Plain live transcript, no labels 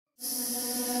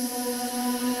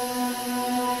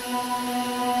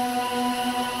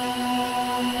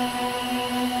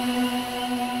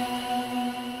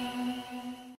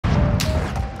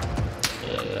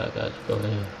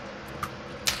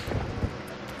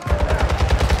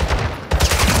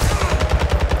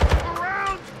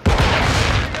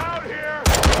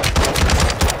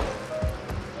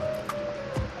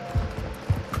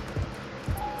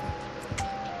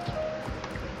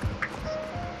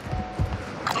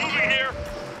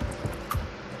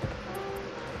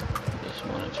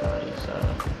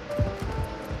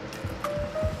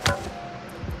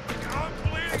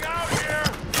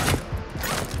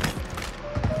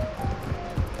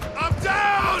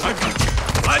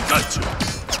Got you.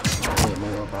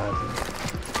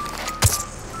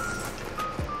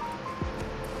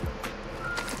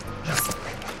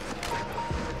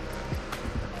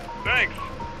 Thanks.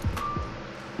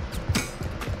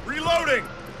 Reloading.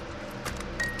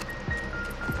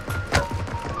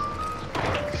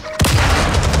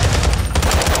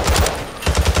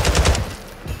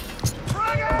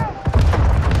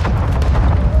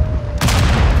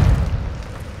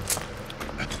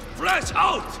 Flash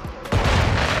out!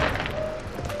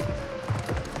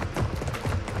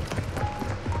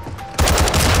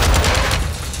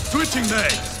 Switching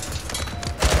mags!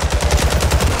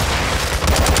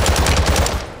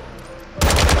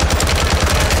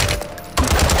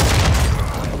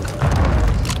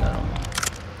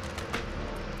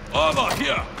 Over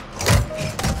here!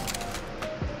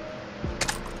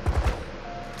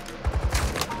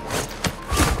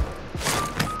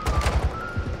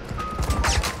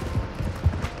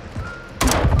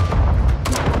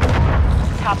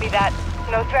 Copy that.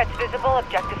 No threats visible,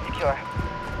 objective secure.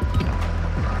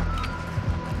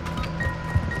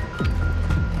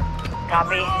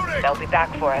 Copy. They'll be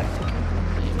back for it.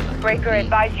 Breaker,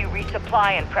 advise you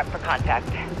resupply and prep for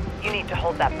contact. You need to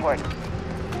hold that port.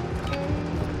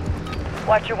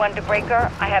 Watcher 1 to Breaker.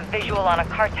 I have visual on a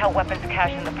cartel weapons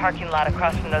cache in the parking lot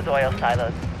across from those oil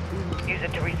silos. Use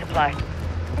it to resupply.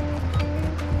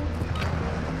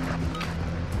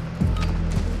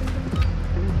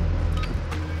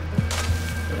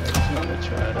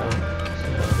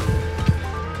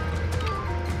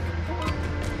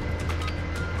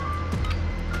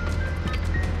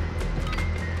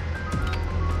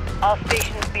 All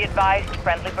stations be advised,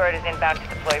 Friendly Bird is inbound to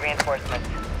deploy reinforcements.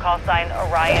 Call sign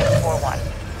Orion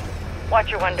 4-1.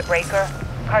 Watcher 1 to Breaker.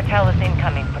 Cartel is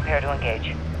incoming. Prepare to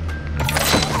engage.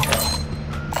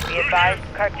 Be advised,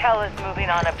 Cartel is moving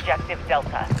on objective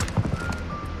Delta.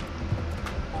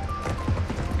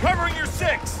 Covering your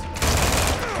 6.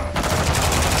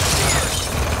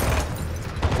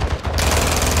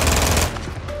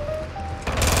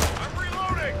 I'm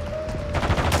reloading.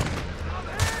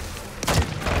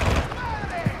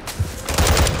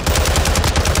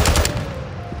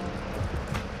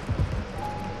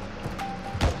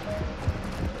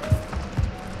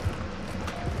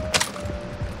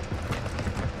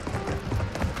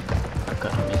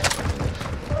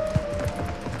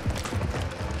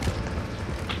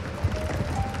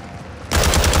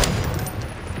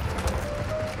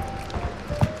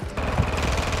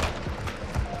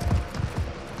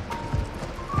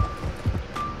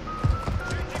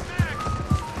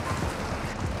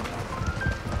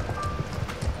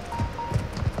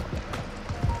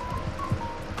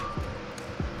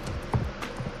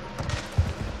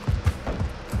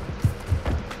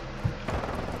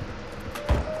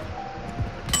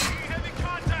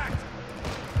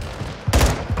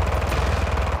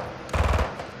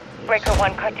 Breaker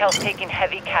 1, Cartel's taking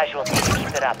heavy casualties. Keep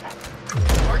it up.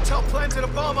 Cartel planted a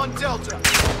bomb on Delta.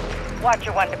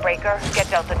 Watcher 1 to Breaker. Get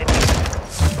Delta defused.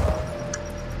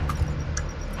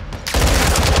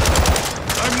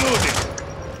 I'm moving.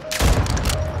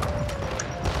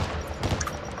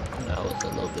 That was a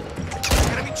little bit.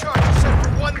 Enemy charge set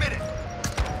for 1 minute.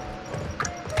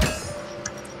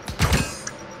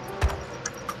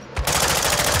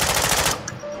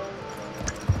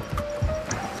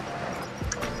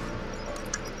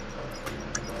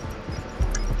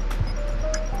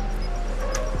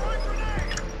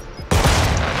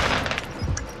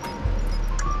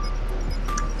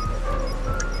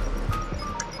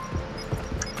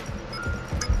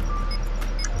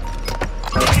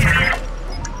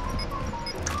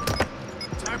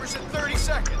 Timer's at 30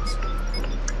 seconds.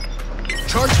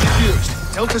 Charge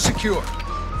defused. Delta secure.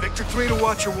 Victor 3 to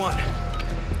Watcher 1.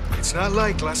 It's not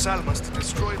like Las Almas to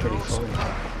destroy their own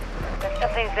supply. There's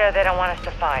something there they don't want us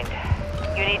to find.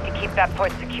 You need to keep that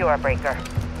port secure, Breaker.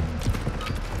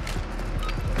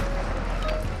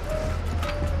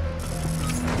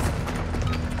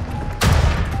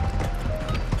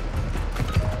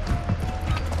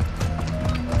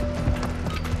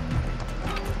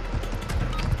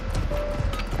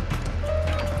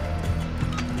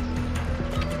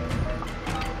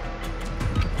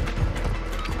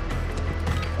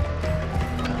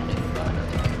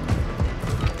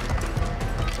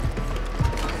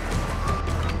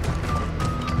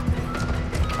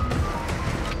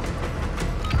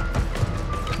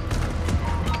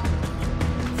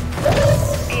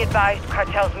 Advised,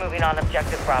 Cartel's moving on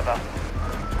objective Bravo.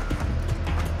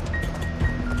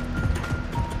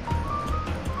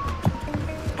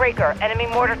 Breaker, enemy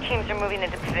mortar teams are moving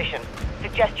into position.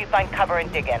 Suggest you find cover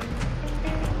and dig in.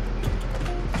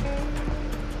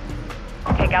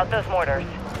 Take out those mortars.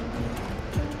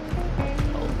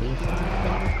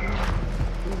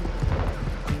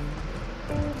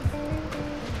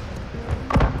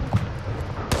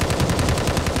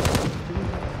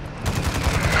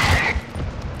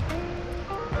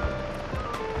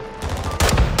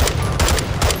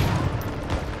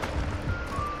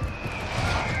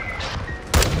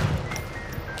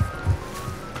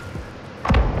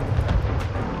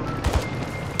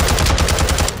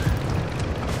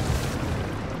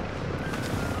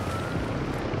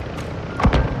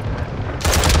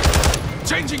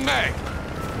 Changing mag!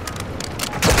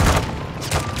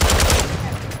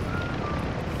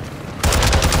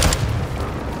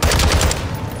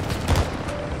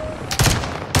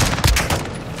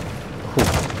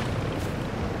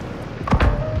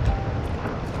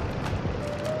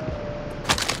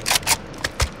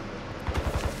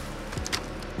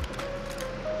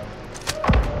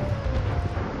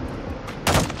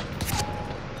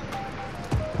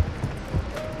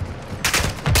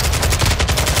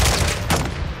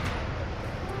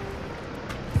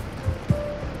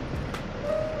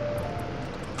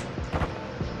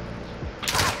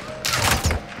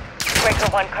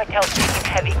 Breaker 1, cartel taking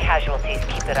heavy casualties.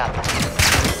 Keep it up.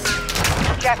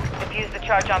 Check. Defuse the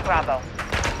charge on Bravo.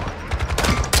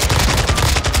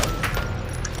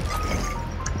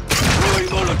 Throwing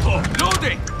Molotov!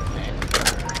 Loading!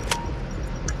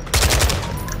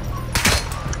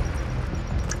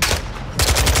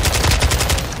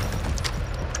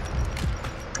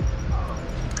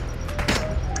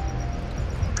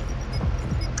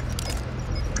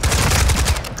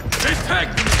 They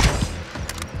tagged me!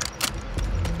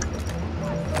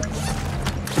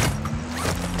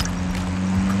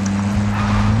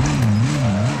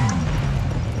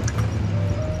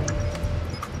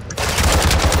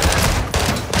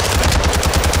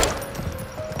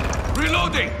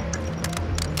 Reloading!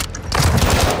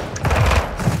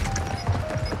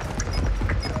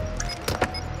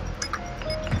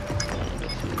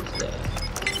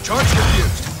 Charge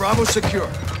defused. Bravo secure.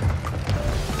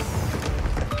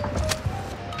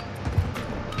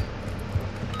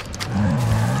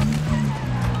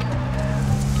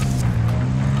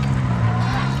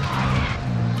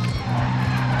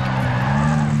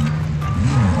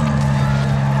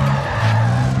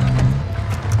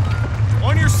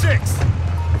 On your 6!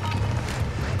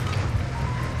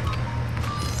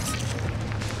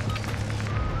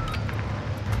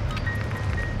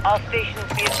 All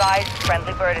stations be advised,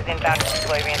 friendly bird is inbound to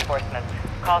deploy reinforcements.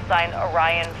 Call sign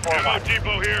Orion 41.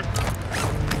 Depot here.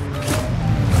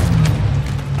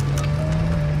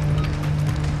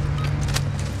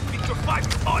 Victor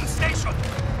 5 on station.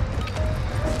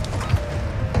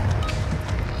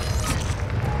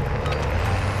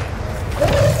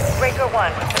 Breaker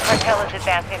 1, the cartel is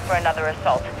advancing for another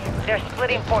assault. They're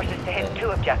splitting forces to hit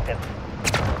 2 objectives.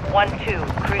 1-2,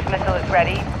 cruise missile is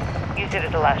ready. Use it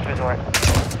as a last resort.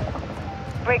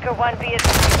 Breaker 1, be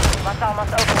advised. Must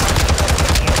almost open with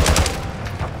you.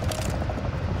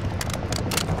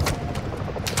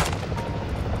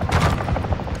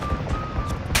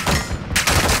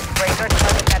 Breaker,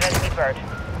 target that enemy bird.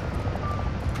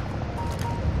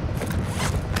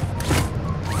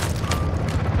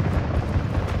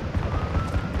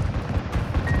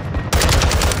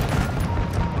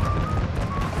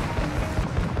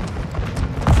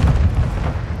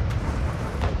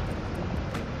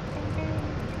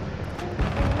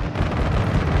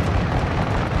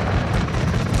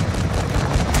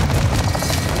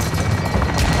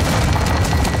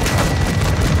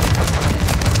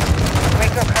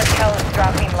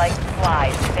 Dropping like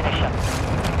flies. Finish him.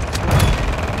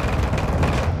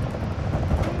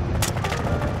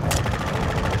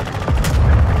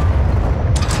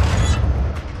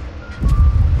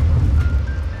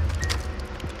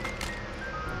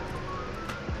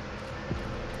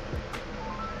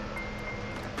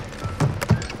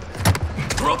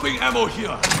 Dropping ammo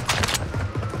here.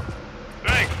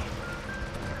 Thanks.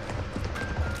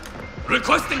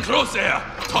 Requesting close air.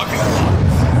 Target locked.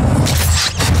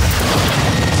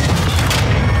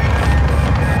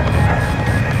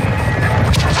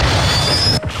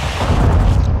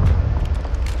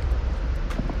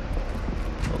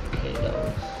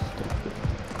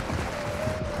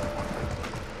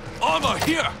 Armor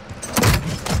here!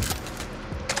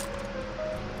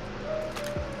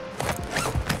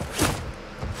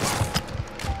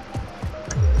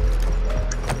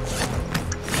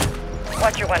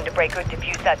 Watch your 1 to Breaker.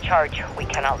 Defuse that charge. We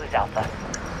cannot lose Alpha.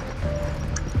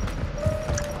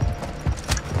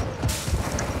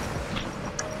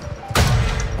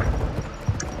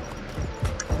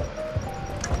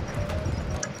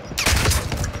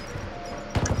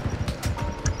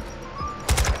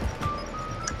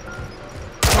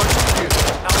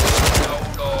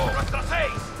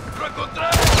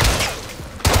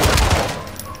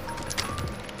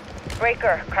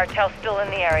 Breaker, cartel still in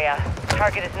the area.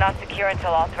 Target is not secure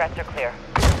until all threats are clear.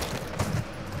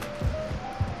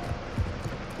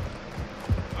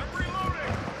 I'm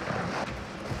reloading!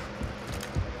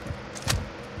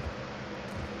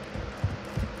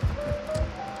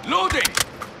 Loading!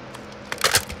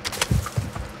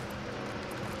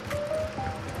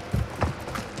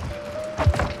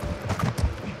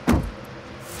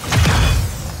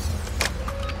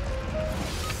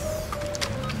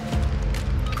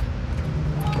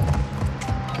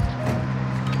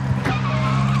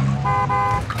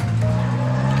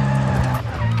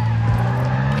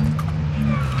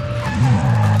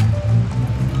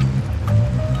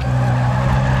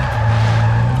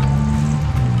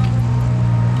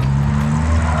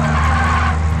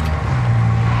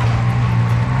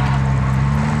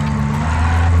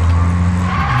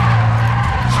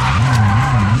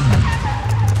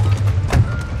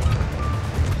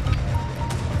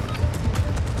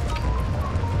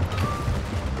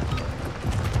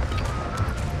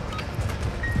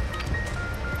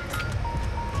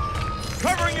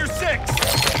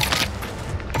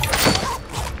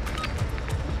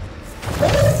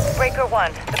 Breaker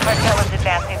 1, the cartel is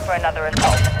advancing for another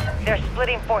assault. They're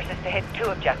splitting forces to hit 2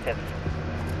 objectives.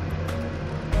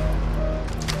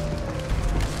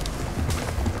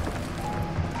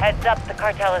 Heads up, the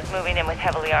cartel is moving in with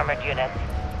heavily armored units.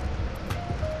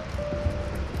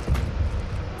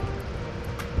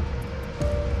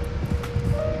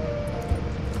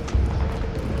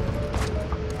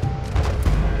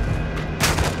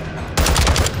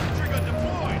 Trigger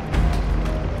deployed!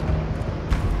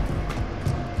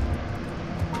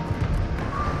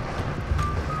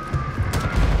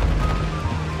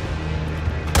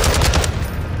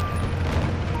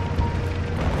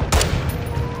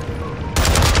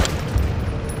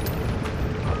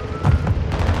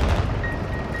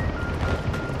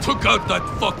 Took out that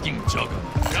fucking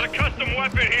juggernaut. Got a custom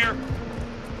weapon here.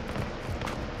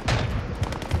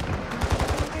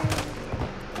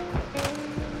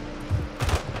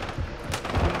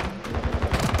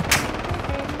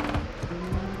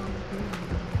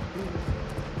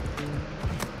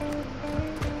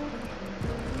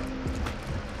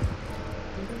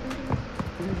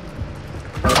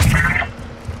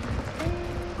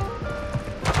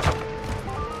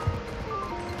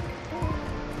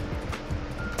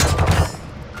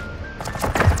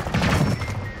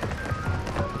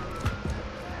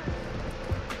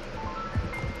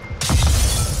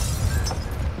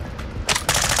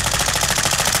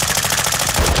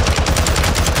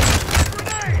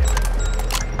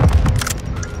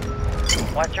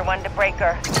 Watcher 1 to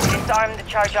Breaker. Disarm the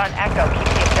charge on Echo. Keep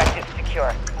the objective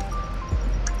secure.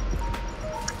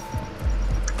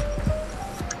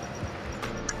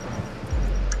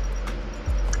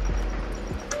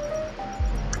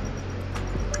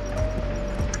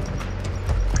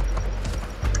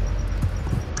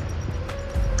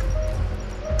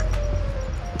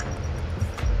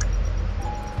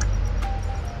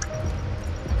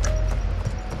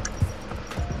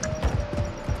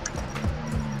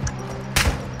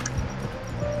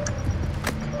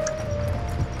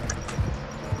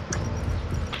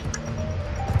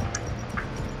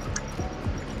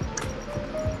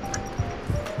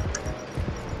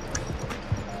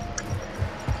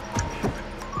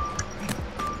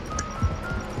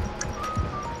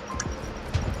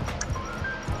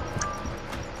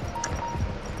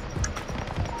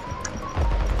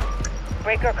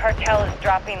 Breaker cartel is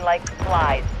dropping like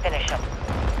flies. Finish them.